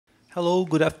Hello,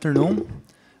 good afternoon.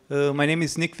 My name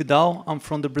is Nick Vidal. I'm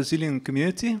from the Brazilian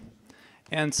community.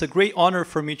 And it's a great honor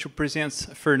for me to present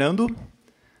Fernando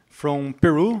from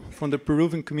Peru, from the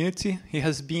Peruvian community. He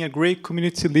has been a great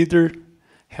community leader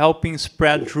helping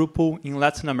spread Drupal in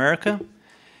Latin America.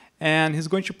 And he's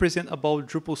going to present about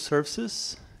Drupal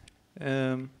services.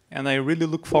 And I really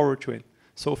look forward to it.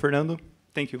 So, Fernando,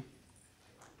 thank you.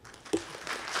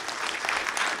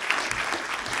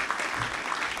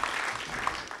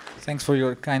 Thanks for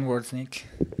your kind words, Nick.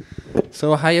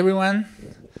 So, hi everyone.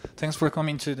 Thanks for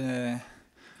coming to the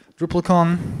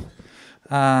DrupalCon,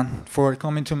 for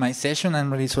coming to my session.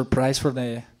 I'm really surprised for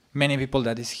the many people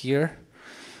that is here.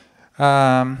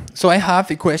 So I have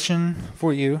a question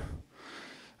for you,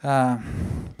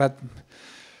 but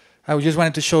I just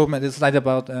wanted to show the slide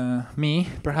about me.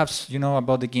 Perhaps you know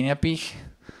about the guinea pig,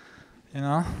 you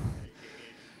know,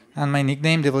 and my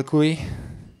nickname, Devil Kui.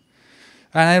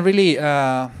 And I'm really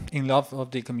in love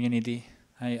of the community.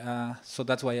 So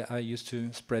that's why I used to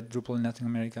spread Drupal in Latin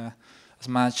America as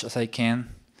much as I can.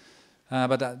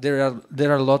 But there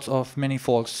are lots of many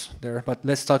faults there. But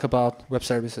let's talk about web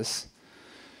services.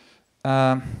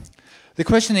 The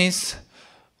question is,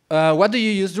 what do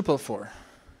you use Drupal for?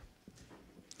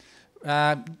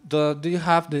 Do you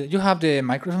have the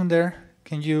microphone there?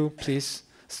 Can you please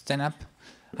stand up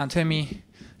and tell me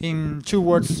in 2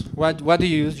 words what do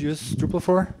you use Drupal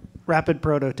for? Rapid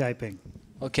prototyping.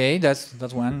 Okay, that's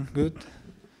one good.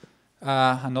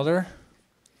 Another,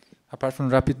 apart from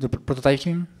rapid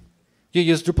prototyping, you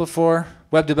use Drupal for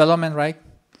web development, right?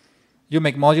 You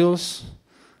make modules,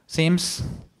 themes.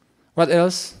 What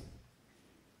else?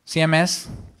 CMS,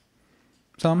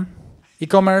 some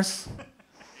e-commerce,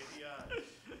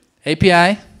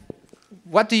 API.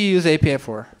 What do you use API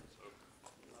for?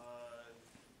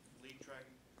 Lead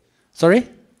tracking. Sorry?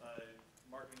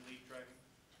 Marketing lead tracking.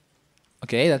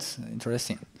 Okay, that's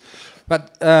interesting.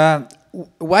 But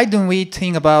why don't we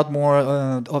think about more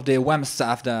of the web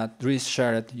stuff that Dries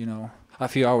shared, you know, a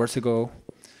few hours ago,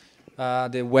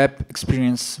 the web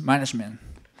experience management,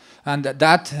 and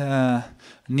that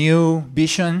new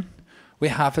vision we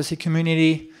have as a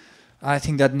community. I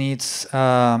think that needs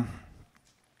a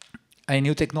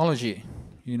new technology.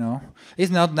 You know,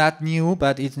 it's not that new,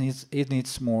 but it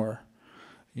needs more.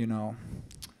 You know,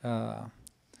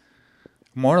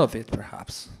 more of it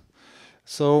perhaps.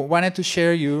 So wanted to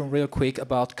share you real quick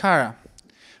about Kara.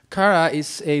 Kara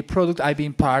is a product I've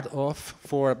been part of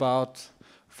for about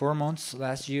 4 months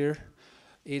last year.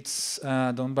 It's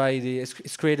done by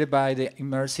it's created by the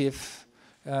Immersive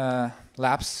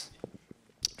Labs.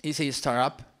 It's a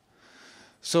startup.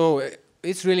 So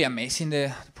it's really amazing,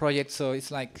 the project. So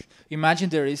it's like, imagine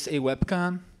there is a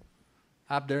webcam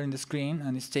up there in the screen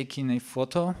and it's taking a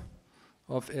photo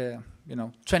of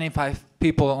 25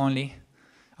 people only,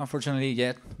 unfortunately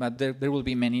yet, but there will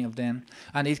be many of them,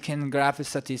 and it can graph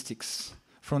statistics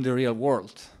from the real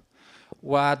world.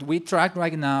 What we track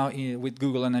right now with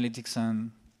Google Analytics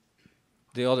and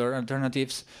the other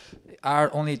alternatives are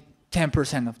only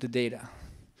 10% of the data.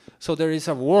 So there is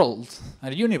a world,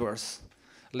 a universe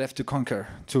left to conquer,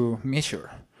 to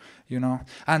measure, you know.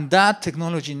 And that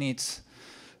technology needs,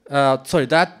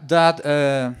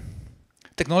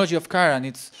 technology of Kara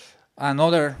needs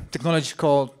another technology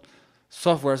called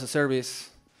software as a service,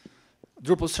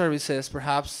 Drupal services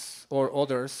perhaps, or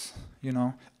others, you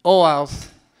know,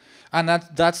 OAuth. And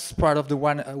that's part of the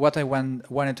what I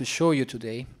wanted to show you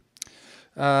today.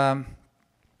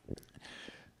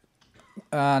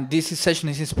 This session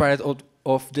is inspired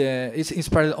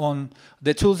inspired on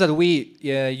the tools that we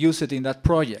used in that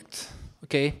project.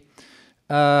 Okay,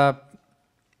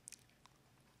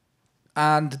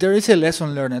 and there is a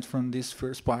lesson learned from this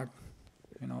first part.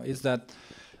 You know, is that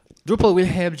Drupal will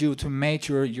help you to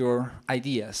mature your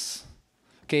ideas.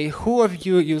 Okay, who of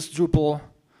you use Drupal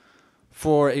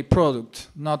for a product,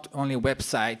 not only a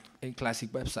website, a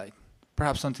classic website,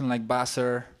 perhaps something like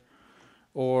Buzzer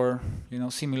or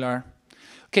similar.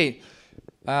 Okay,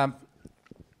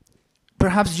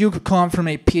 perhaps you come from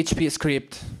a PHP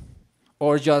script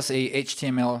or just a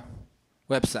HTML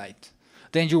website.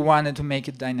 Then you wanted to make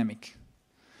it dynamic.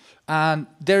 And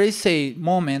there is a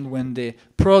moment when the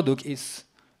product is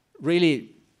really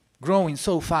growing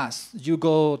so fast. You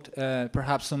got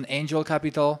perhaps some angel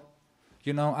capital,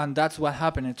 and that's what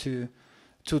happened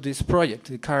to this project,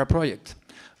 the Kara project.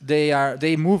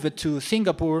 They moved it to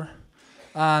Singapore,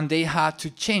 and they had to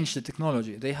change the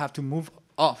technology. They have to move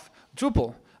off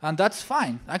Drupal, and that's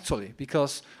fine actually,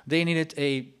 because they needed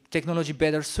a technology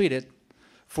better suited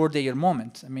for their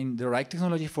moment. I mean, the right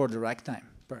technology for the right time.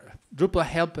 Drupal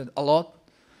helped a lot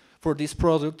for this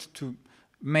product to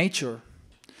mature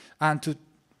and to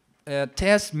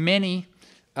test many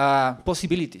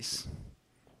possibilities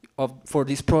for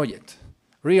this project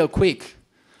real quick,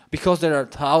 because there are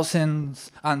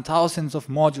thousands and thousands of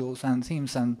modules and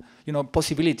themes and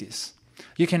possibilities.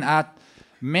 You can add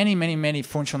many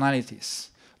functionalities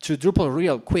to Drupal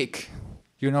real quick,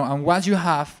 and once you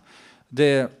have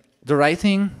the right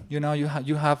thing, you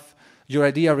have your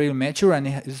idea really mature and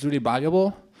it's really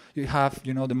valuable. You have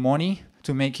the money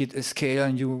to make it scale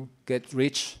and you get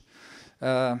rich.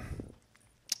 Well,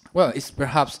 it's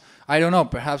perhaps, I don't know,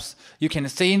 perhaps you can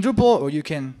stay in Drupal or you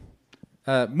can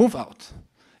move out.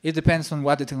 It depends on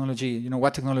what the technology,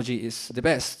 what technology is the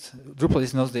best. Drupal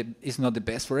is not the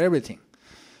best for everything.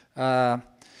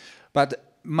 But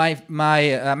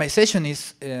my session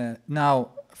is now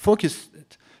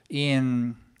focused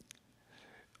in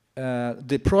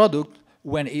the product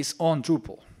when it's on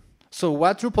Drupal. So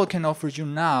what Drupal can offer you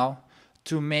now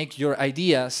to make your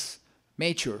ideas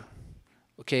mature,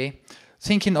 okay?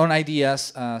 Thinking on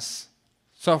ideas as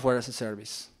software as a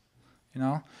service,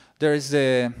 There is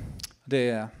the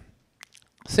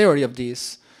theory of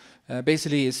this.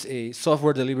 Basically, it's a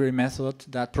software delivery method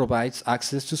that provides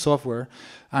access to software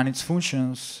and its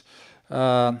functions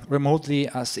remotely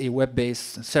as a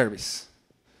web-based service.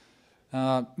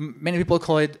 Many people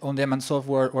call it on-demand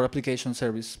software or application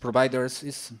service providers.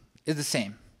 It's the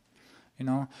same,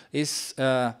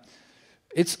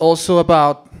 It's also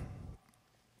about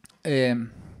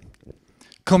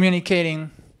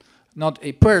communicating, not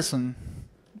a person,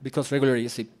 because regularly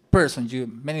it's a person.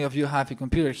 Many of you have a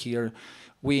computer here.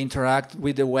 We interact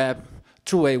with the web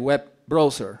through a web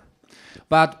browser.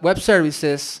 But web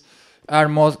services are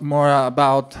more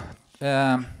about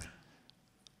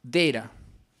data.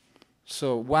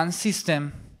 So one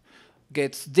system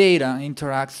gets data,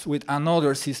 interacts with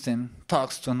another system,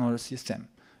 talks to another system,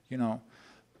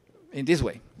 in this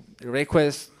way. The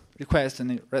request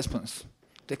and a response.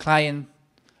 The client,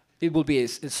 it will be a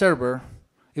server,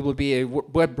 it will be a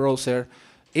web browser,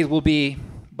 it will be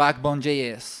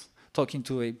Backbone.js talking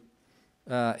to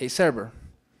a server.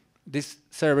 This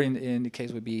server in the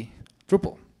case would be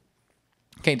Drupal.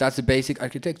 Okay, that's the basic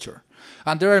architecture.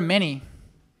 And there are many,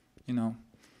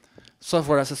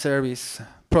 software as a service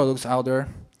products out there,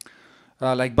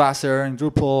 like Buzzer and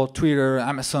Drupal, Twitter,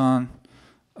 Amazon,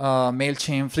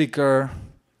 MailChimp, Flickr,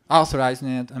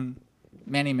 AuthorizeNet, and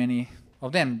many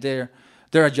of them. There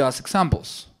are just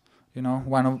examples.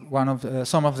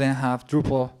 Some of them have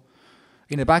Drupal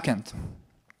in the backend.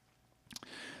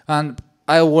 And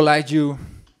I would like you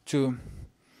to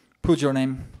put your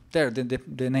name there,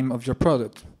 the name of your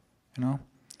product.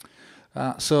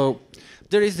 So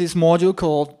there is this module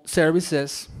called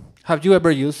services. Have you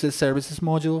ever used the services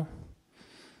module?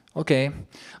 Okay.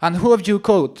 And who of you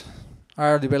code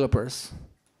are developers?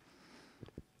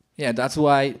 Yeah, that's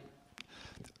why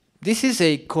this is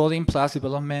a coding plus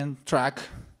development track.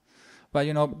 But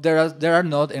there are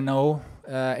not enough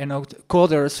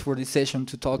coders for this session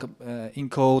to talk in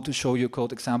code, to show you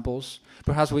code examples.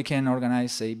 Perhaps we can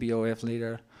organize a BOF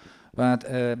later, but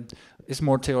it's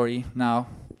more theory now,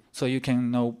 so you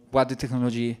can know what the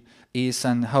technology is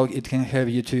and how it can help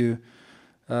you to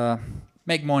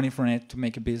make money from it, to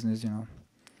make a business,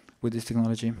 with this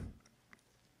technology.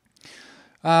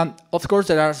 Of course,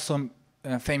 there are some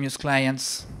famous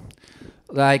clients,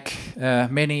 like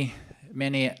many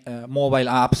mobile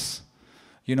apps.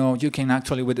 You can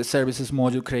actually, with the services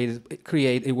module,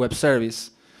 create a web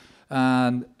service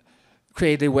and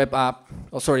create a web app,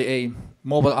 a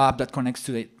mobile app that connects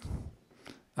to it.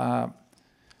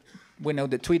 We know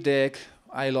the TweetDeck,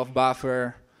 I love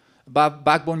Buffer,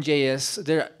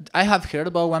 Backbone.js. I have heard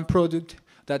about one product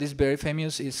that is very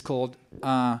famous. It's called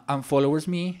Unfollowers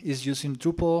Me. It's using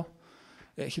Drupal.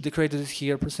 The creator is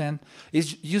here present.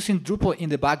 It's using Drupal in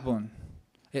the backbone.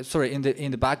 In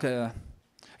the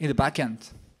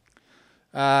backend.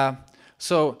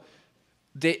 So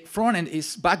the front end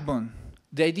is Backbone.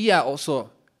 The idea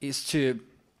also is to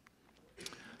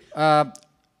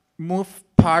move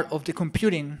part of the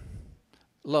computing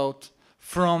load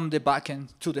from the backend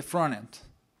to the front end.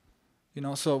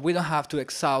 So we don't have to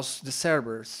exhaust the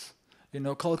servers,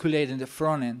 calculating the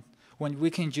front end, when we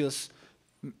can just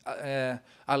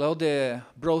allow the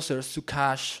browsers to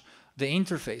cache the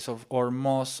interface or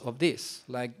most of this,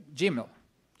 like Gmail.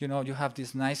 You have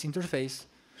this nice interface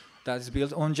that is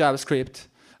built on JavaScript,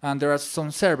 and there are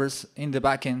some servers in the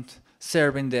backend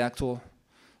serving the actual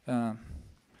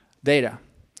data.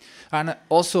 And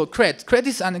also CRED. CRED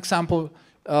is an example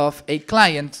of a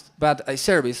client but a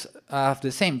service at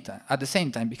the same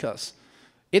time, because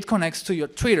it connects to your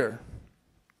Twitter,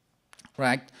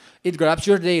 right? It grabs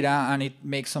your data and it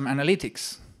makes some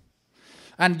analytics.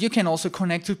 And you can also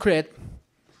connect to CRED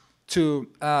to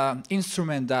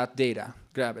instrument that data,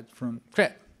 grab it from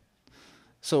CRED.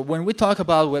 So when we talk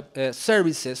about web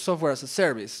services, software as a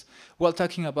service, we're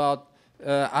talking about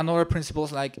another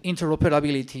principles like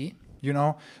interoperability, you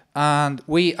know, and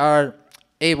we are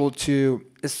able to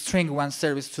string one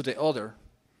service to the other,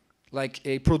 like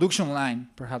a production line,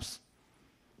 perhaps.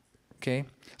 Okay,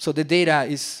 so the data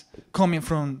is coming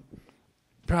from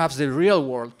perhaps the real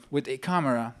world with a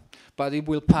camera, but it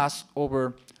will pass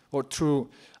over or through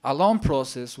a long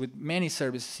process with many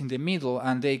services in the middle,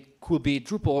 and they could be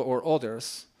Drupal or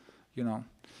others, you know,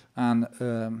 and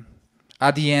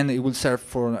at the end it will serve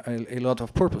for a lot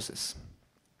of purposes.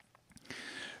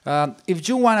 If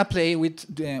you want to play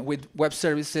with web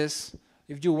services,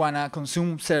 if you want to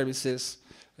consume services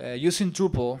using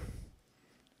Drupal,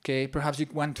 okay, perhaps you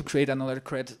want to create another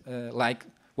CRED-like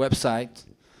website,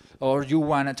 or you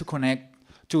want to connect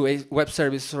to a web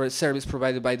service or a service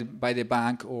provided by the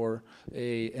bank or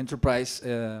a enterprise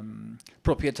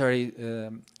proprietary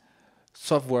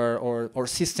software or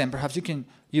system. Perhaps you can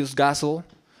use Guzzle.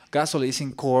 Guzzle is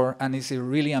in core and is a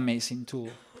really amazing tool.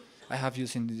 I have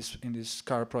used in this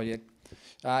car project.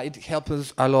 It helps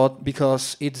us a lot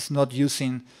because it's not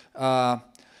using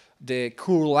the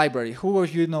curl library. Who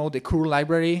of you know the curl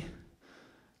library?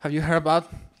 Have you heard about?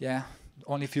 Yeah,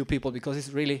 only a few people, because it's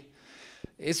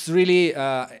really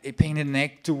a pain in the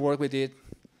neck to work with it.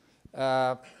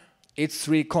 It's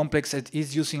really complex. It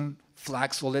is using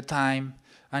flags all the time,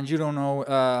 and you don't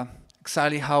know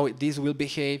exactly how this will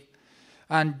behave,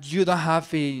 and you don't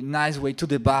have a nice way to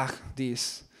debug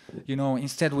this. You know,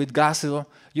 instead with Guzzle,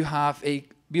 you have a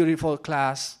beautiful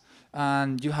class,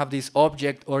 and you have this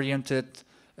object-oriented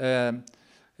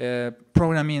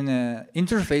programming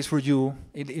interface for you.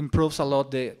 It improves a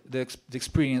lot the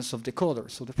experience of the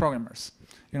coders, of the programmers.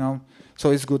 You know,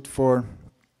 so it's good for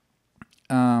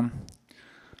your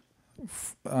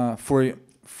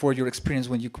experience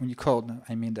when you code.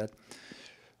 I mean that.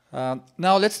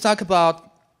 Now let's talk about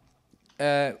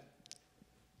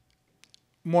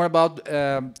more about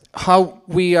how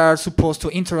we are supposed to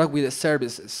interact with the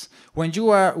services. When you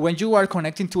are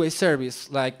connecting to a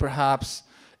service, like perhaps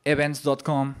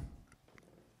events.com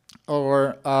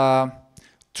or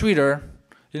Twitter,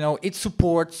 you know, it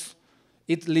supports,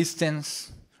 it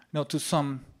listens, you know, to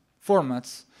some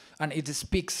formats, and it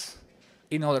speaks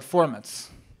in other formats.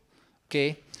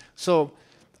 Okay, so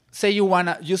say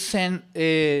you send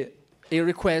a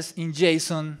request in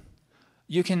JSON.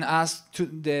 You can ask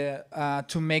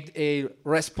to make a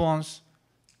response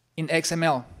in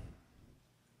XML.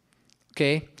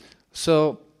 Okay,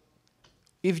 so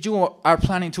if you are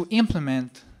planning to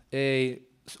implement a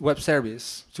web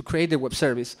service, to create a web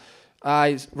service,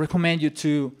 I recommend you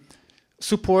to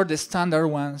support the standard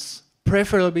ones,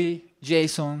 preferably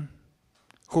JSON,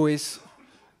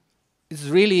 it's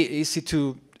really easy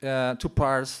to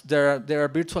parse. There are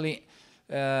virtually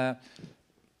a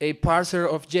parser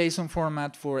of JSON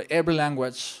format for every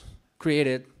language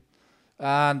created,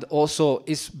 and also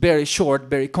it's very short,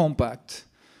 very compact,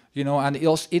 you know, and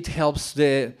it helps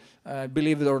the,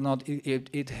 believe it or not,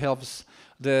 it helps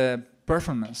the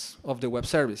performance of the web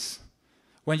service.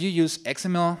 When you use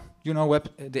XML, you know,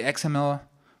 the XML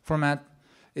format,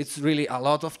 it's really a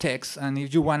lot of text, and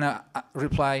if you want to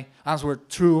answer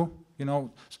true, you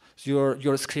know,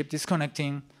 your script is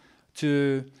connecting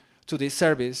to this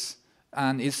service,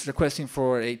 and it's requesting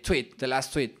for a tweet, the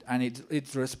last tweet, and it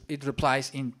replies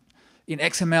in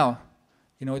XML.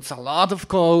 You know, it's a lot of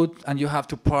code, and you have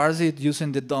to parse it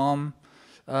using the DOM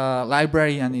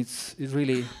library, and it's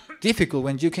really difficult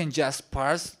when you can just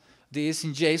parse this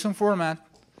in JSON format,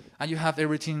 and you have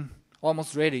everything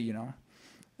almost ready, you know,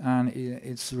 and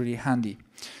it's really handy.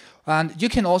 And you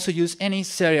can also use any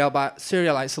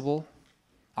serializable.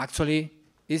 Actually,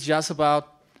 it's just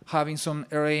about having some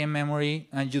array in memory,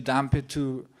 and you dump it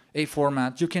to a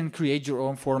format. You can create your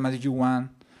own format if you want.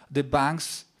 The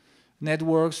banks,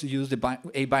 networks use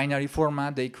a binary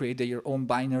format. They create their own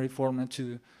binary format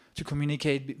to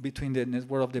communicate between the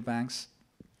network of the banks.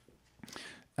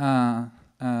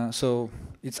 So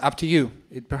it's up to you.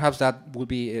 Perhaps that would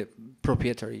be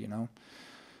proprietary, you know.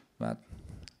 But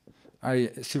I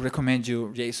still recommend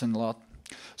you JSON a lot.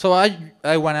 So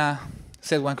I want to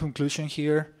set one conclusion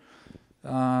here.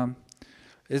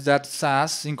 Is that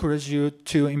SaaS encourages you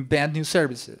to invent new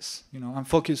services, you know, and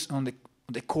focus on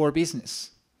the core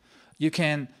business. You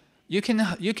can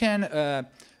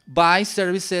buy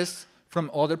services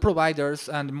from other providers,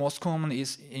 and the most common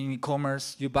is in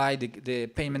e-commerce. You buy the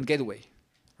payment gateway,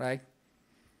 right?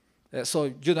 So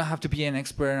you don't have to be an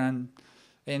expert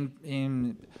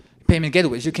in payment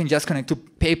gateways. You can just connect to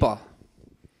PayPal,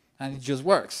 and it just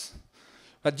works.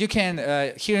 But you can,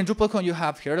 here in DrupalCon, you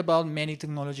have heard about many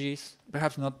technologies,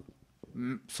 perhaps not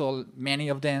so many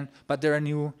of them, but there are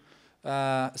new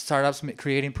startups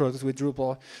creating products with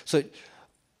Drupal. So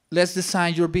let's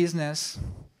design your business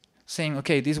saying,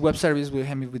 okay, this web service will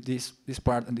help me with this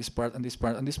part, and this part, and this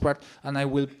part, and this part, and I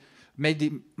will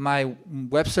make my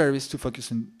web service to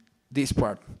focus on this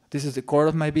part. This is the core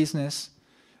of my business.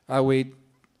 I will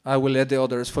let the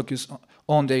others focus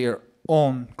on their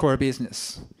own core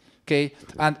business. Okay,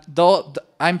 and though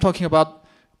I'm talking about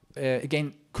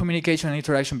again communication and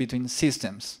interaction between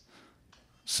systems.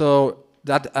 So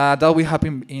that will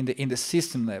happen in the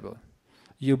system level.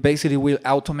 You basically will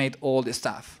automate all the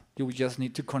stuff. You will just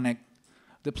need to connect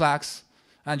the plugs,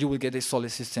 and you will get a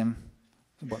solid system,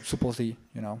 supposedly,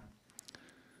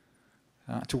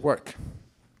 to work.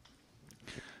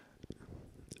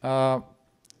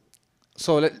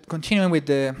 So continuing with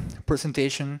the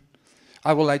presentation,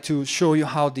 I would like to show you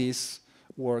how this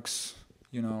works,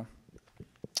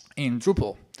 in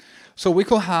Drupal. So we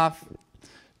could have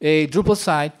a Drupal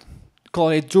site, call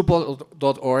it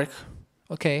Drupal.org.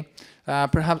 Okay,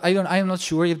 perhaps I'm not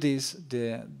sure if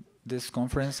this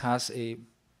conference has a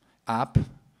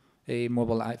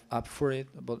mobile app for it.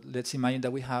 But let's imagine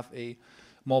that we have a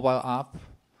mobile app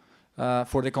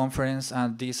for the conference,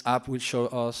 and this app will show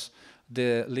us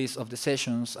the list of the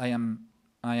sessions I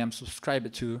am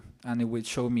subscribed to, and it will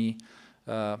show me,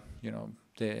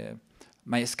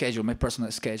 my schedule, my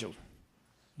personal schedule,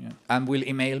 and will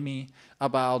email me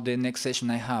about the next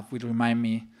session I have. Will remind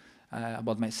me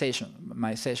about my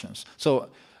sessions. So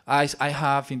I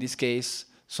have in this case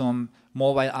some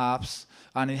mobile apps,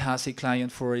 and it has a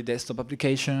client for a desktop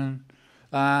application,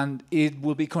 and it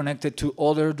will be connected to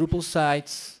other Drupal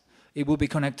sites. It will be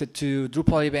connected to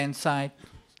Drupal event site,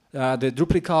 the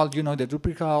DrupalCon, the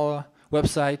DrupalCon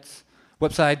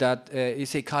website that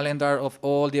is a calendar of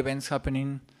all the events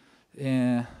happening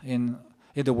in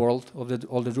the world, of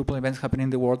all the Drupal events happening in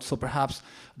the world. So perhaps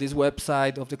this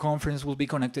website of the conference will be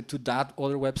connected to that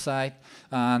other website,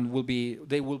 and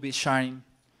they will be sharing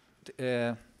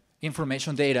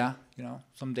information data,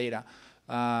 some data,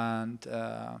 and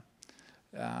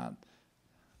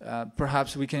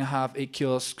perhaps we can have a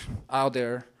kiosk out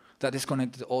there that is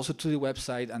connected also to the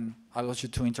website and allows you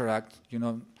to interact,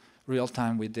 real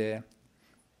time with the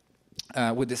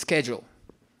schedule,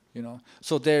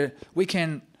 So there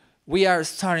we are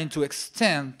starting to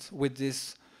extend with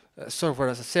this software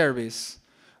as a service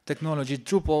technology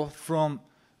Drupal from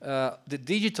the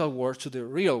digital world to the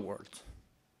real world.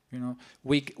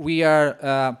 We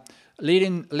are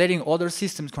letting other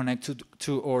systems connect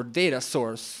to our data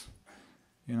source,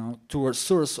 to our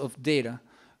source of data,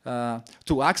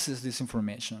 to access this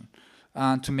information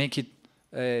and to make it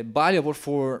valuable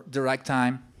for the right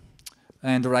time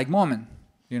and the right moment.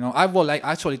 I would like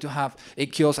actually to have a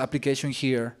kiosk application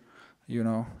here,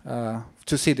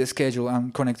 to see the schedule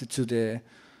and connect it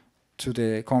to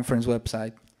the conference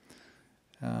website,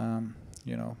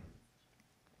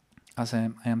 as I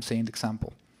am saying the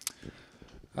example.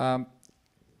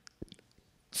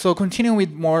 So continuing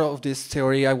with more of this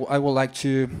theory, I would like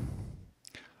to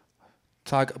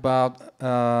talk about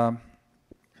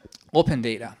open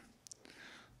data.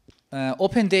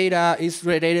 Open data is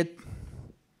related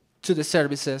to the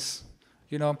services,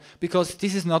 because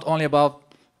this is not only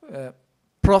about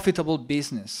profitable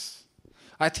business.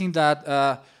 I think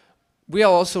that we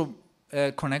are also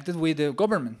connected with the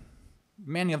government.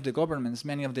 Many of the governments,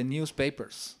 many of the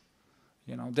newspapers.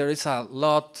 There is a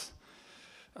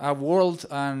world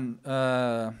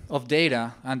of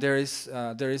data, and there is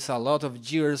a lot of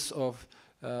years of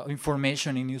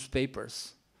information in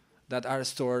newspapers that are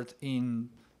stored in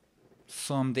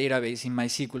some database in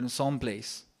MySQL in some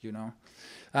place,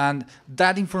 and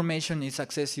that information is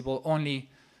accessible only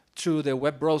through the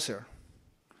web browser.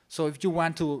 So if you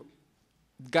want to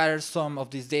gather some of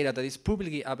this data that is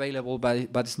publicly available, but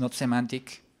it's not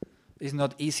semantic, it's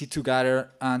not easy to gather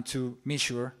and to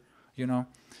measure,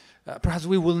 perhaps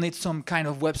we will need some kind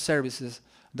of web services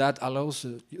that allows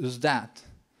us that.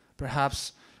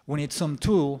 Perhaps we need some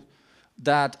tool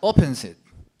that opens it,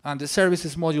 and the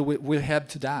services module will help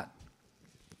to that.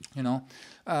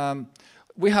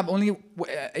 We have only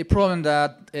a problem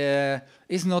that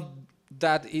is not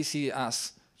that easy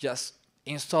as just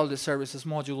install the services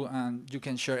module and you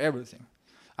can share everything.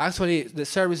 Actually, the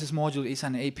services module is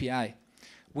an API.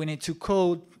 We need to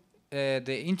code the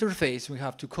interface. We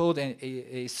have to code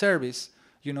a service.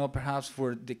 Perhaps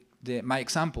for my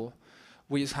example,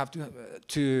 we just have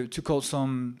to code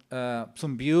some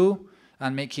view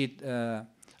and make it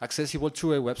accessible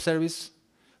through a web service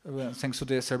thanks to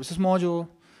the services module.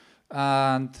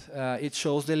 and it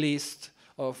shows the list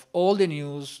of all the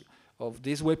news of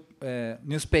this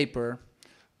newspaper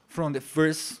from the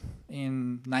first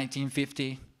in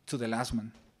 1950 to the last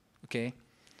one. Okay,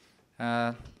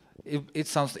 it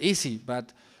sounds easy,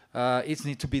 but it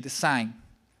needs to be designed,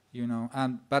 you know.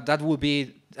 But that would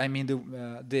be, I mean,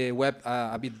 the web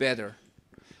a bit better.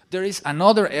 There is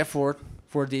another effort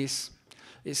for this.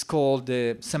 It's called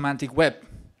the semantic web,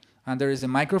 and there is the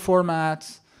micro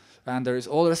formats, and there is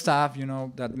other stuff, you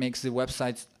know, that makes the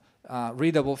websites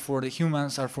readable for the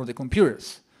humans or for the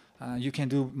computers. You can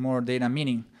do more data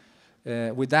meaning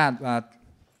with that, but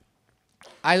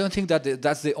I don't think that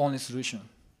that's the only solution.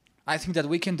 I think that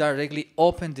we can directly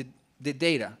open the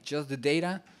data, just the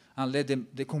data, and let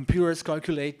the computers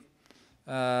calculate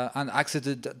and access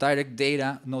the direct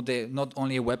data, not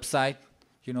only a website,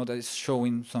 you know, that is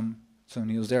showing some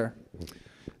news there.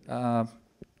 And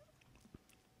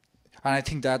I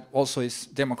think that also is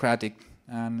democratic.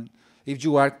 And if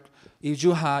you are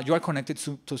connected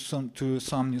to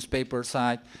some newspaper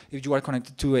site, if you are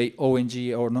connected to a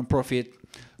ONG or non-profit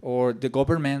or the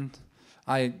government,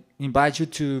 I invite you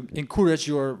to encourage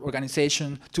your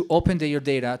organization to open your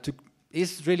data.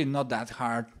 It's really not that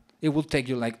hard. It will take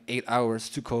you like 8 hours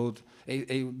to code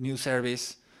a new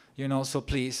service, you know. So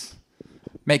please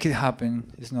make it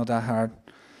happen. It's not that hard.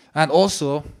 And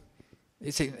also,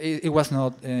 it was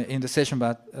not in the session,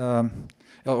 but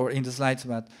or in the slides,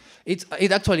 but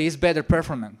it actually is better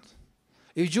performant.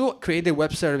 If you create a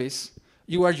web service,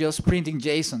 you are just printing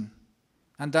JSON,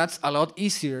 and that's a lot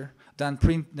easier than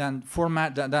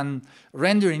than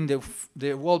rendering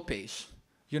the wall page,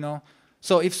 you know.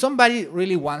 So if somebody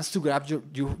really wants to grab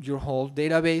your whole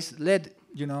database, let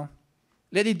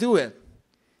it do it.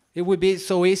 It would be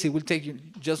so easy. It will take you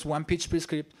just one PHP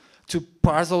script to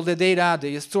parse all the data,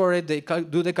 they store it, they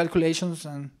do the calculations,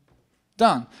 and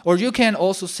done. Or you can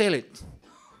also sell it.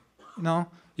 You know,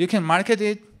 you can market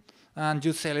it and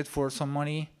you sell it for some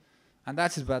money, and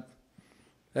that's it. But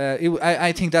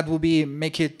I think that would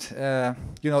make it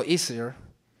easier,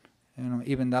 you know,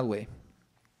 even that way.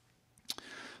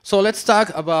 So let's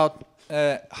talk about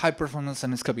high performance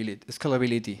and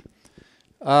scalability.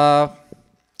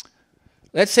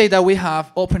 Let's say that we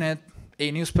have opened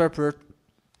a newspaper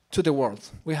to the world.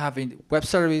 We have a web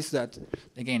service that,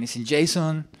 again, is in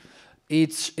JSON.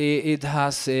 It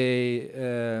has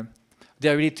the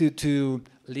ability to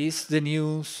list the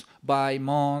news by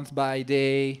month, by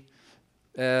day.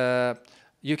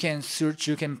 You can search,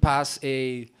 you can pass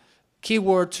a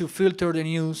keyword to filter the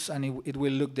news, and it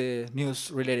will look the news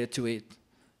related to it,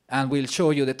 and will show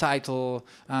you the title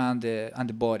and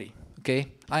the body.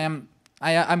 Okay, I'm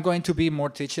going to be more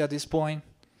teachy at this point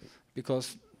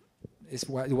because it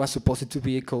was supposed to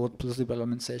be a code plus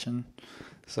development session.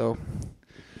 So,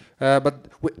 but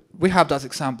we have that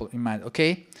example in mind.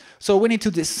 Okay, so we need to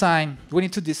design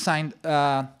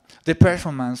the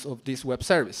performance of this web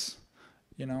service.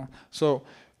 You know, so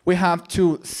we have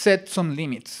to set some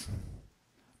limits,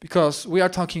 because we are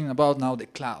talking about now the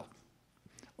cloud.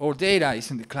 Our data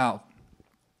is in the cloud.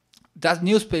 That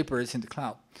newspaper is in the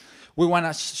cloud. We want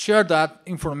to share that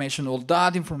information, all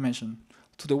that information,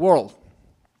 to the world.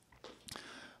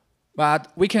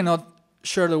 But we cannot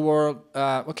share the world.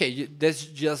 Okay, let's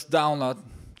just download,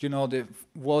 you know, the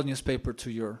world newspaper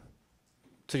to your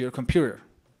computer.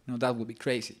 You know, that would be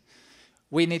crazy.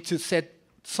 We need to set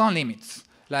some limits,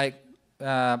 like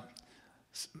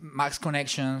max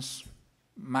connections,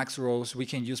 max rows. We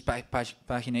can use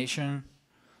pagination,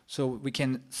 so we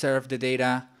can serve the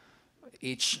data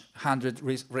each 100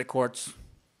 records.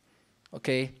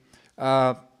 Okay,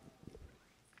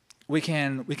 we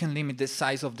can limit the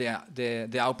size of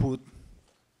the output,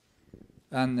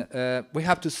 and we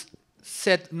have to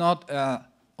set not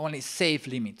only safe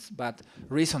limits but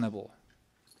reasonable.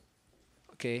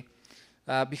 Okay,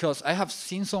 because I have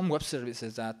seen some web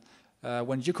services that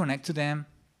when you connect to them,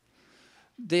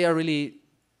 they are really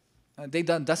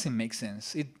doesn't make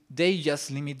sense. They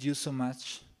just limit you so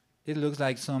much. It looks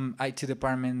like some IT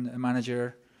department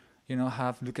manager, you know,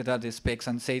 have looked at the specs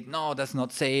and said, no, that's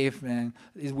not safe, and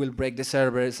it will break the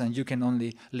servers, and you can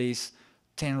only list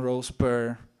 10 rows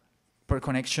per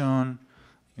connection,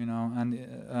 you know,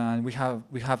 and we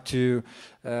have to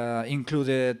include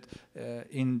it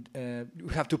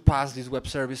we have to pass this web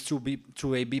service through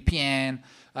a VPN,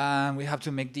 and we have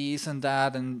to make this and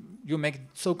that, and you make it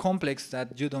so complex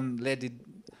that you don't let it.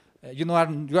 You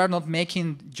are not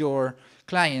making your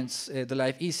clients the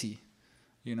life easy,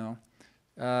 you know.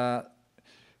 And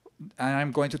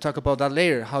I'm going to talk about that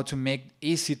later, how to make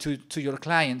easy to your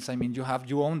clients. I mean, you have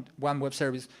your own one web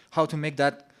service, how to make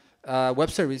that web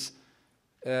service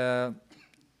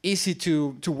easy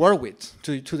to work with,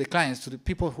 to the clients, to the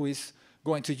people who is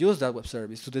going to use that web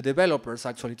service, to the developers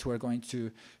actually who are going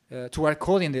to are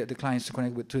coding the clients to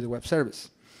connect to the web service.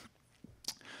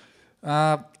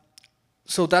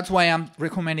 So that's why I'm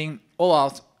recommending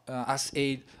OAuth as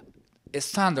a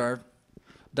standard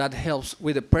that helps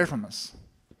with the performance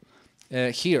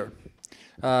here.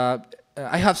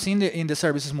 I have seen in the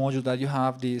services module that you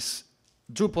have this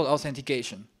Drupal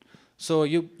authentication. So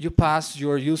you pass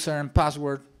your user and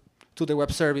password to the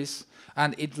web service,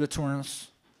 and it returns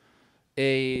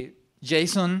a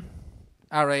JSON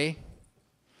array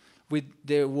with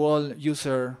the whole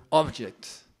user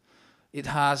object. It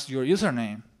has your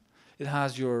username, it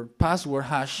has your password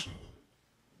hash,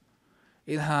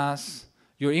 it has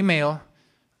your email,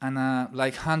 and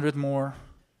like 100 more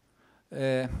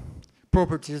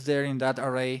properties there in that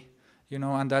array, you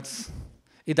know, and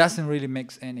it doesn't really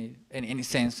make any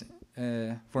sense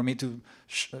for me to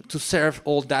serve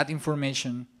all that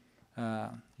information,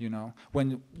 you know,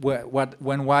 when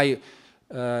why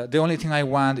the only thing I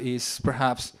want is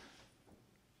perhaps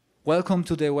welcome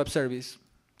to the web service.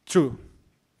 True,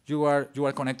 you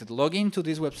are connected. Log in to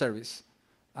this web service,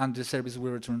 and the service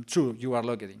will return true. You are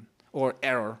logged in, or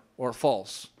error, or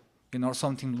false, you know,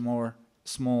 something more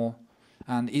small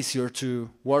and easier to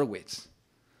work with,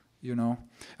 you know.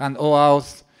 And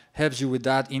OAuth helps you with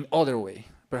that in other way,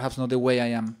 perhaps not the way I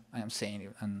am saying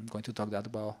it. I'm going to talk that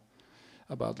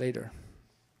about later.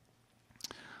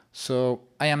 So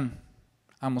I am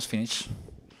almost finished.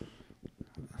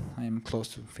 I am close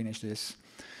to finish this.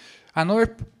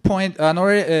 Another point,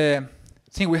 another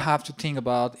thing we have to think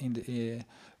about in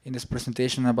this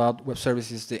presentation about web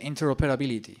services is the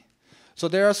interoperability. So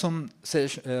there are some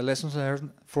lessons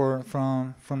learned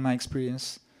from my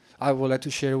experience I would like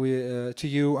to share with to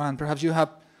you, and perhaps you have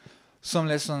some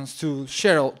lessons to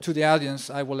share to the audience.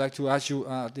 I would like to ask you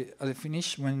at the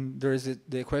finish, when there is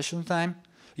the question time.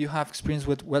 You have experience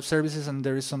with web services, and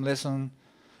there is some lesson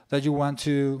that you want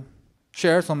to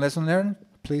share, some lesson learned.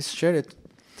 Please share it.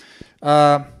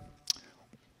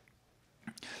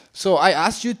 So I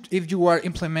asked you, if you are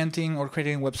implementing or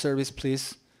creating web service,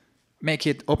 please make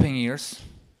it open ears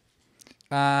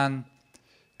and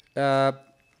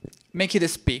make it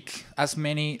speak as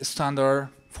many standard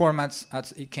formats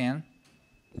as it can,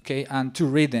 okay, and to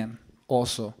read them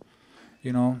also,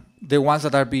 you know, the ones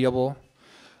that are viable.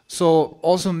 So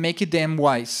also make it them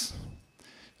wise,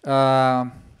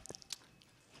 in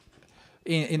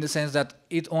the sense that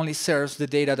it only serves the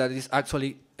data that is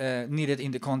actually needed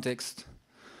in the context,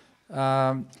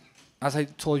 as I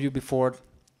told you before,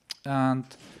 and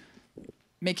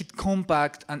make it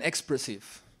compact and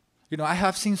expressive. You know, I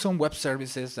have seen some web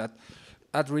services that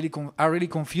are really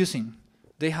confusing.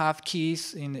 They have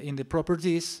keys in the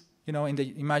properties. You know,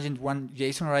 imagine one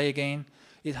JSON array again.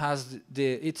 It has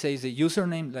it says the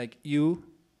username, like you,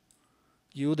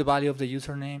 the value of the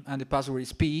username, and the password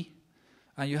is P,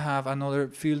 and you have another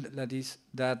field that is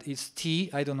T.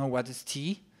 I don't know what is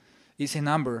T. It's a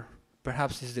number.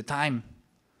 Perhaps it's the time.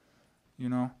 You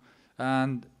know,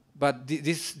 but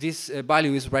this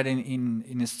value is written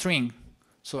in a string.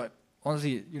 So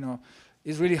honestly, you know,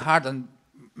 it's really hard, and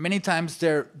many times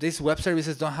these web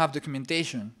services don't have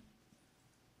documentation.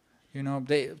 You know,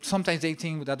 sometimes they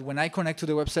think that when I connect to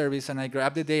the web service and I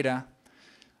grab the data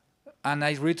and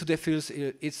I read to the fields,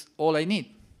 it's all I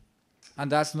need,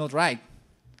 and that's not right,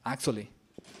 actually.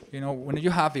 You know, when you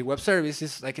have a web service,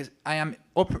 it's like I am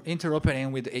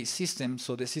interoperating with a system,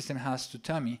 so the system has to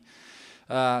tell me.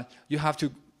 You have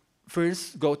to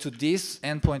first go to this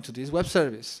endpoint, to this web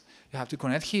service. You have to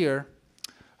connect here.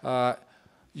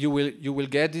 You will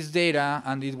get this data,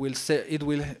 and it will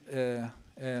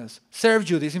serve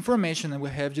you this information, and will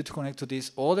help you to connect to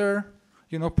this other,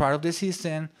 you know, part of the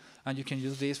system, and you can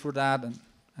use this for that and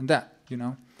that, you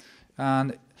know.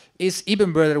 And it's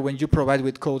even better when you provide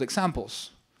with code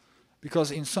examples,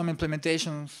 because in some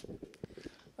implementations,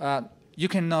 you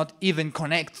cannot even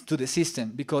connect to the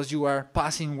system because you are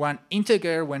passing one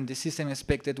integer when the system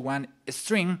expected one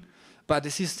string, but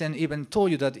the system even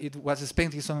told you that it was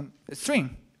expecting some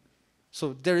string.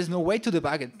 So there is no way to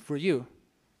debug it for you.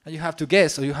 And you have to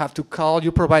guess, or you have to call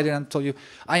your provider and tell you,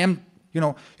 I am, you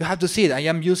know, you have to see it. I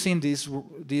am using this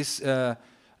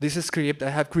script I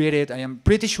have created. I am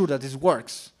pretty sure that this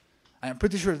works. I am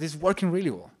pretty sure this is working really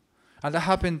well. And that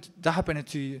happened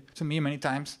to me many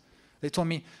times. They told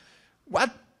me,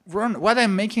 what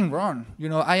I'm making wrong? You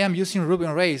know, I am using Ruby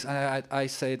on Rails, and I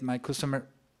said, my customer,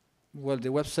 well,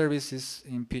 the web service is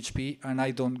in PHP, and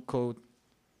I don't code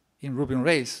in Ruby on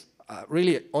Rails.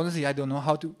 Really, honestly, I don't know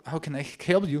how can I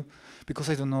help you, because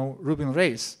I don't know Ruby on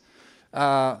Rails.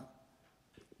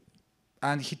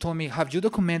 and he told me, have you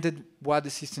documented what the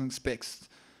system expects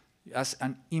as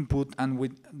an input and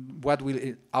with what will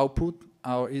it output?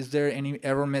 Or is there any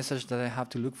error message that I have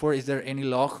to look for? Is there any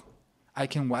log I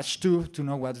can watch to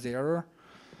know what's the error?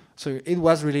 So it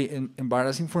was really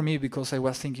embarrassing for me because I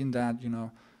was thinking that,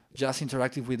 just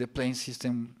interacting with the plain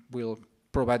system will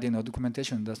provide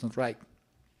documentation. That's not right.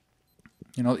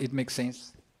 It makes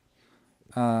sense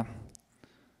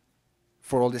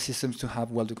for all the systems to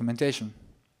have well documentation.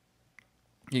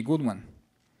 A good one.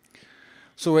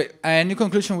 So a new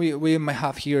conclusion we might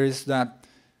have here is that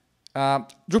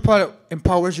Drupal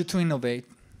empowers you to innovate.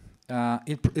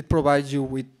 It provides you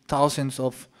with thousands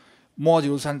of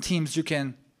modules and themes you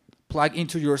can plug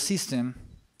into your system,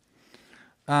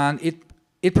 and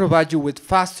it provides you with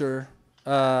faster.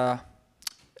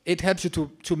 It helps you to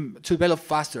develop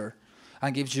faster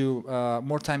and gives you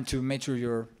more time to mature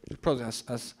your product,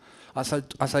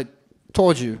 as I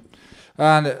told you.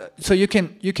 And so you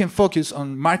can focus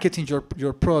on marketing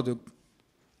your product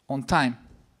on time.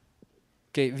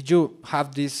 Okay, if you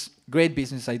have this great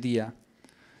business idea,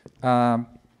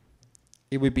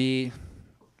 it would be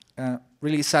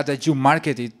really sad that you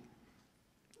market it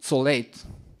so late,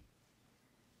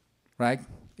 right?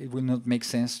 It will not make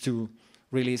sense to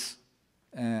release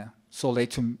so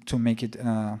late to make it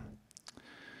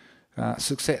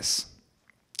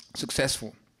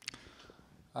successful.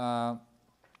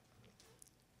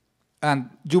 And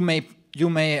you may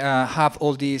have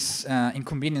all these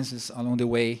inconveniences along the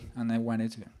way, and I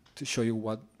wanted to show you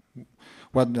what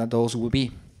those will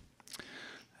be.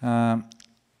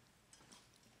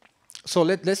 So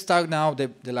let's start now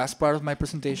the last part of my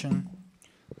presentation.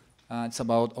 It's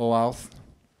about OAuth.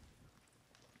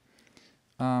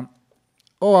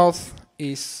 OAuth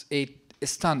is a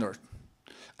standard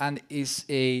and is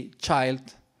a child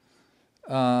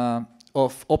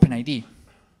of OpenID.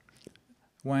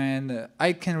 When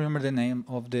I can't remember the name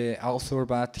of the author,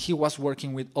 but he was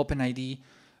working with OpenID,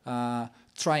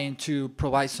 trying to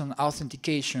provide some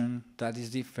authentication that is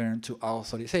different to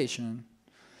authorization.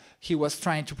 He was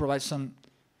trying to provide some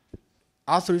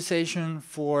authorization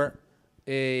for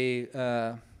a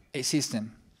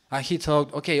system. And he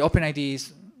thought, okay, OpenID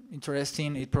is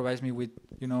interesting. It provides me with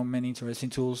many interesting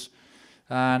tools,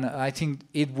 and I think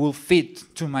it will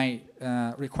fit to my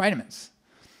requirements.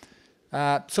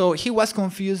 So he was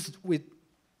confused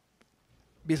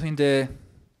between the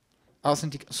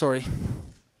sorry,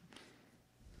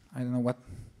 I don't know what.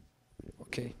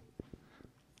 Okay,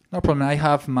 no problem. I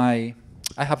have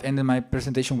ended my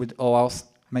presentation with OAuth.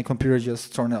 My computer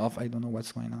just turned off. I don't know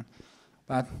what's going on,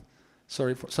 but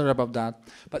sorry about that.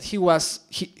 But he was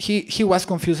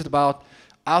confused about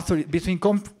between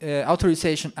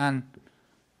authorization and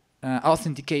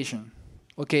authentication.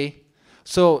 Okay.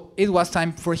 So it was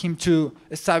time for him to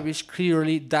establish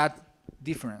clearly that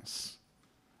difference.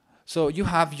 So you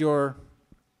have your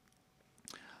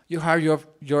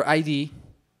ID.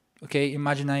 Okay,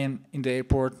 imagine I am in the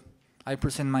airport. I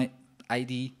present my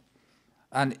ID,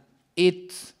 and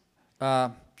it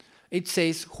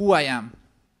says who I am.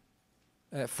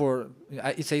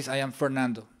 It says I am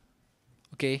Fernando.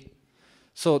 Okay,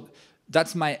 so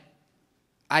that's my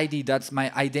ID. That's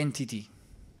my identity.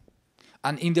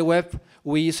 And in the web,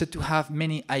 we used to have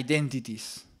many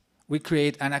identities. We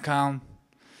create an account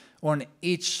on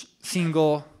each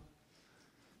single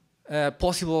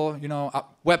possible,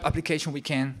 web application we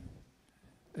can.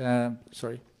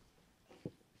 Sorry.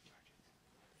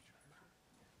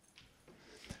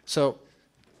 So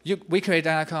we create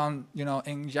an account,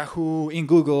 in Yahoo, in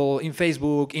Google, in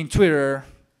Facebook, in Twitter,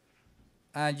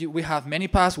 and we have many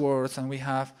passwords, and we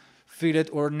have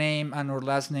filled our name and our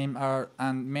last name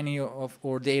and many of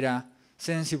our data,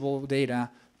 sensible data,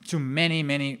 to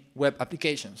many web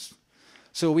applications.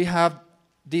 So we have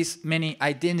these many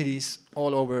identities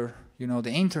all over,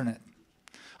 the internet.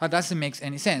 That doesn't make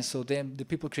any sense. So then the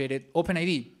people created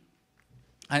OpenID,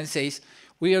 and it says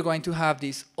we are going to have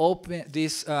this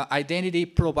identity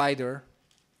provider.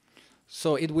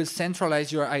 So it will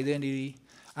centralize your identity,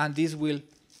 and this will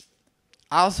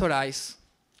authorize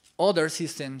other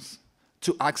systems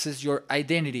to access your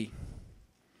identity.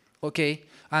 Okay,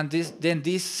 and then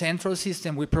this central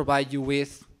system will provide you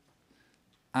with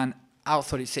an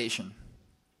authorization.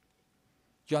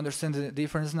 You understand the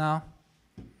difference now?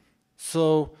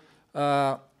 So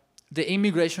the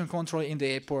immigration control in the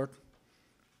airport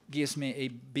gives me a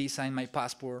visa in my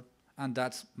passport, and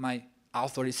that's my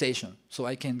authorization, so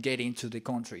I can get into the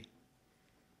country.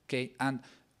 Okay, and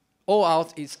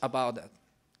OAuth is about that.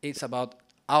 It's about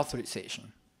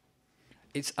authorization.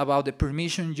 It's about the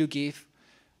permission you give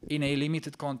in a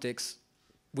limited context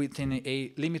within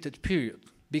a limited period,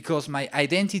 because my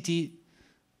identity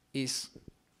is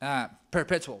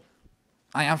perpetual.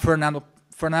 I am Fernando.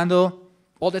 Fernando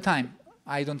all the time.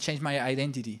 I don't change my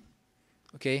identity.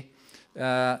 Okay,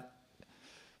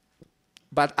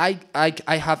 but I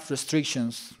have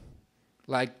restrictions,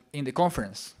 like in the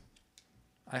conference.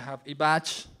 I have a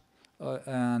badge,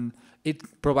 and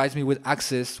it provides me with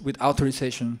access, with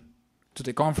authorization to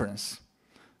the conference.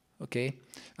 Okay,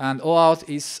 and OAuth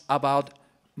is about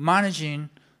managing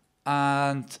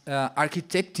and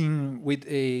architecting with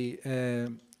a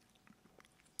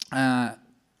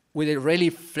really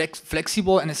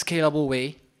flexible and scalable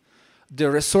way the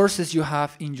resources you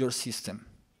have in your system.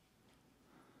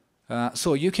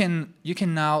 So you can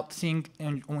now think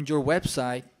on your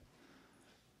website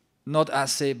not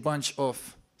as a bunch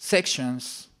of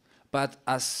sections, but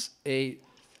as a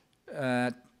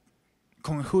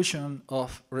conjunction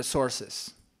of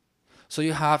resources. So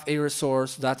you have a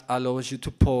resource that allows you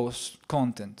to post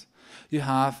content. You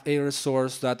have a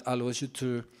resource that allows you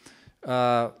to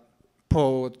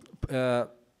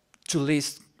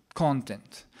list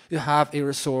content. You have a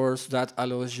resource that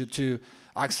allows you to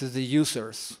access the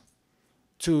users.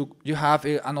 You have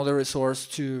another resource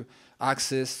to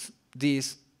access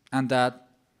this and that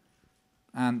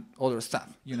and other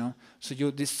stuff, you know. So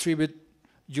you distribute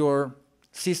your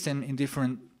system in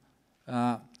different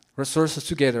resources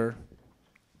together.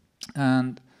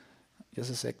 And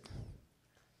just a sec.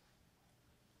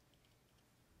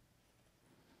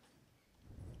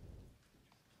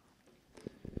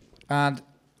 And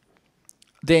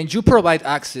then you provide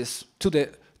access to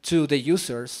the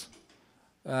users,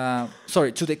 to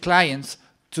the clients,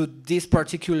 to this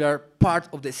particular part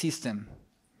of the system.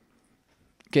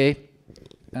 Okay,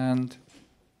 and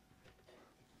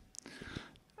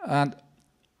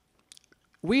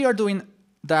we are doing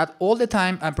that all the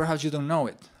time, and perhaps you don't know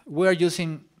it. We are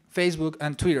using Facebook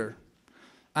and Twitter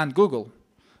and Google.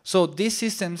 So these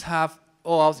systems have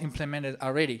OAuth implemented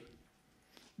already.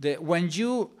 When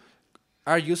you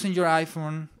are using your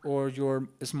iPhone or your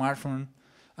smartphone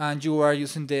and you are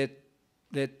using the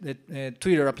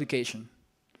Twitter application,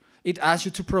 it asks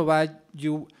you to provide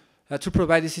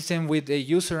the system with a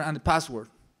user and a password.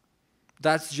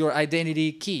 That's your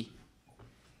identity key.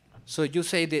 So you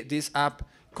say that this app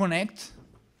connect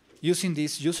using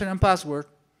this user and password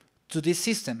to this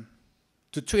system,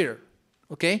 to Twitter.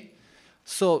 Okay?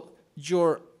 So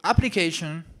your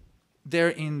application there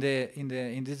in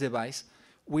this device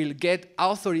will get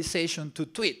authorization to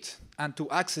tweet and to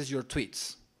access your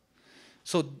tweets.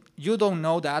 So you don't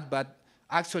know that, but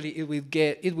actually it will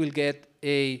get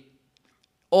a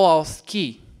OAuth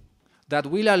key that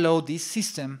will allow this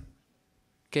system.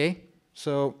 Okay,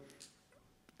 so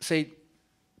say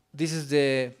this is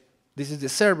the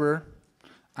server,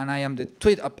 and I am the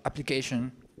tweet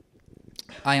application.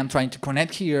 I am trying to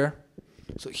connect here.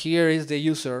 So here is the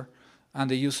user,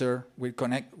 and the user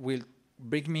will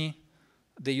bring me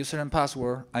the user and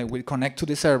password. I will connect to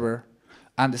the server,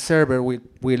 and the server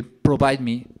will provide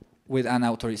me with an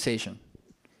authorization.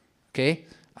 Okay,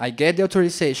 I get the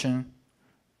authorization,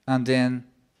 and then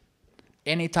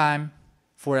anytime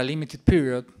for a limited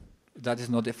period that is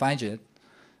not defined yet,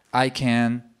 I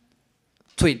can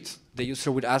tweet. The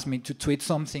user will ask me to tweet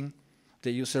something.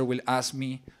 The user will ask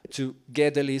me to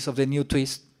get the list of the new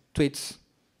tweets,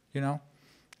 you know.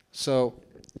 So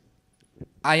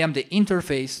I am the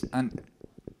interface, and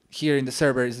here in the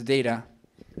server is the data,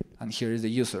 and here is the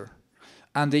user.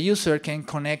 And the user can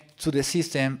connect to the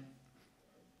system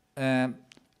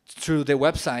through the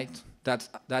website.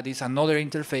 That is another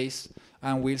interface,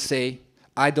 and will say,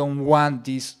 I don't want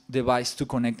this device to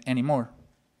connect anymore.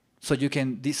 So you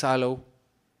can disallow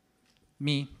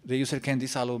me, the user can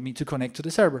disallow me to connect to the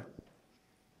server.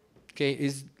 Okay,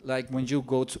 it's like when you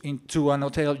go into an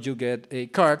hotel, you get a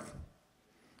card,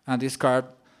 and this card,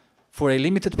 for a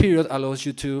limited period, allows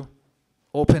you to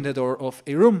open the door of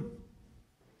a room.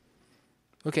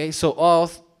 Okay, so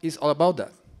OAuth is all about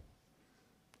that.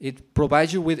 It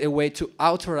provides you with a way to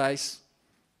authorize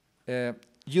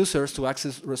users to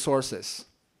access resources.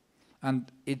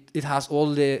 And it has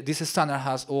this standard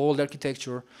has all the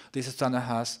architecture, this standard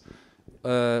has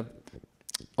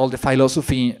all the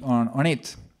philosophy on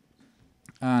it.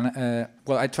 And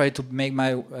well, I try to make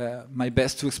my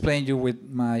best to explain you with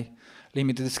my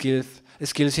limited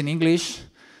skills in English,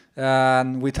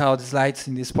 and without slides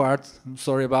in this part. I'm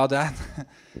sorry about that.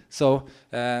 So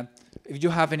if you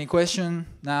have any question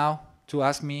now to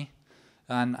ask me,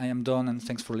 and I am done, and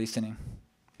thanks for listening.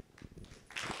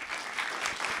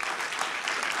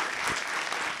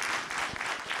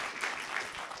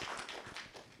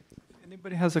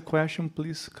 Anybody has a question,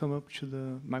 please come up to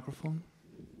the microphone.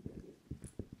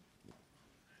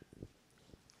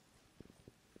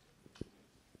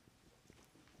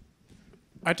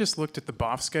 I just looked at the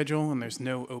BOF schedule, and there's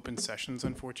no open sessions,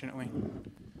 unfortunately.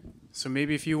 So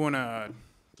maybe if you want to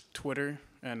Twitter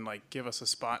and like give us a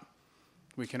spot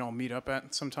we can all meet up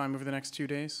at sometime over the next 2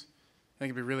 days. I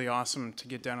think it'd be really awesome to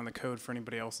get down on the code for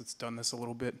anybody else that's done this a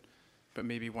little bit, but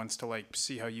maybe wants to like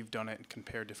see how you've done it and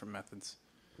compare different methods.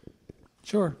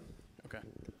 Sure. Okay.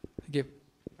 Thank you.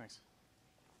 Thanks.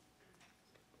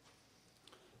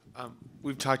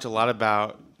 We've talked a lot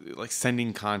about like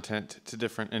sending content to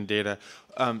different and data,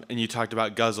 and you talked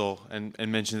about Guzzle and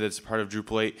mentioned that it's part of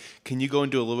Drupal 8. Can you go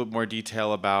into a little bit more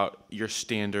detail about your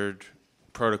standard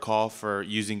protocol for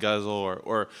using Guzzle,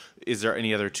 or is there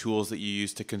any other tools that you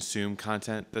use to consume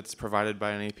content that's provided by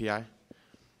an API?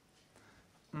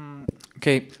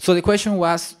 Okay, so the question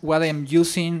was what I'm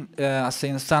using as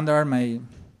a standard, my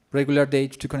regular day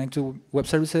to connect to web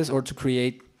services or to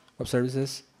create web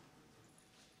services.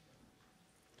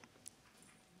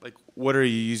 Like, what are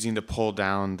you using to pull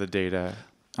down the data?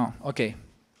 Oh, okay.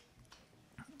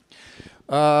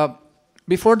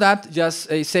 Before that,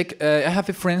 just a sec. I have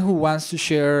a friend who wants to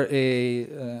share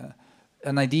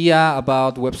an idea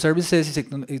about web services. It's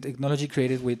a technology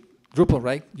created with Drupal,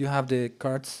 right? You have the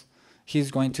cards. He's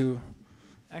going to...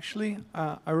 Actually,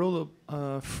 I wrote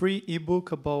a free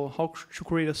ebook about how to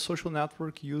create a social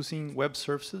network using web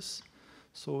services.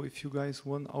 So if you guys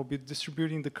want, I'll be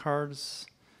distributing the cards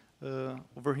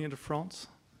over here in the front.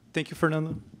 Thank you,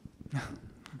 Fernando. No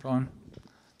problem.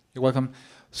 You're welcome.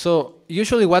 So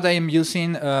usually what I am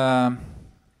using to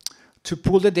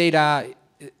pull the data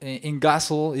in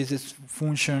Guzzle is this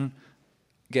function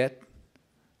get.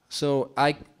 So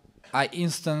I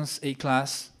instance a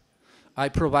class. I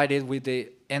provide it with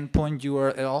the endpoint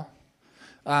URL,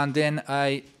 and then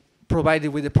I provide it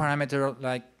with the parameter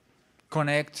like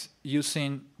connect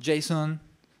using JSON.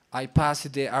 I pass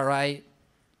it the array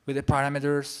with the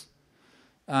parameters,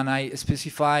 and I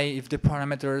specify if the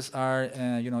parameters are,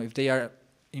 if they are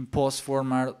in post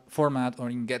format or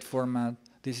in get format.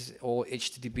 This is all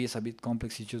HTTP. It's a bit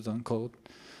complex if you don't code.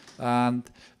 And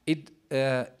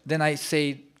then I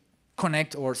say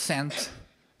connect or send,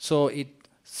 so it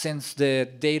sends the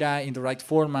data in the right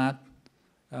format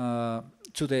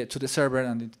to the server,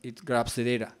 and it grabs the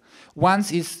data.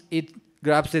 Once it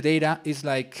grabs the data, it's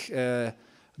like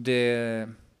the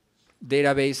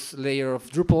database layer of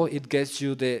Drupal. It gets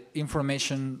you the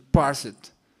information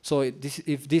parsed. So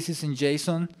if this is in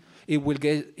JSON, it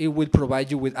will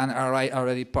provide you with an array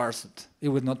already parsed. It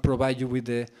will not provide you with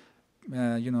the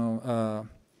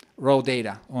raw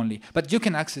data only. But you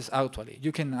can access actually.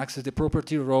 You can access the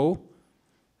property raw,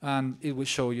 and it will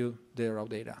show you the raw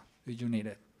data if you need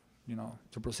it,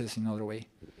 to process in another way.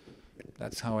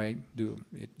 That's how I do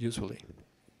it usually.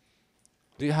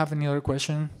 Do you have any other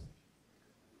question?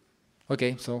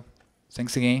 Okay, so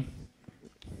thanks again.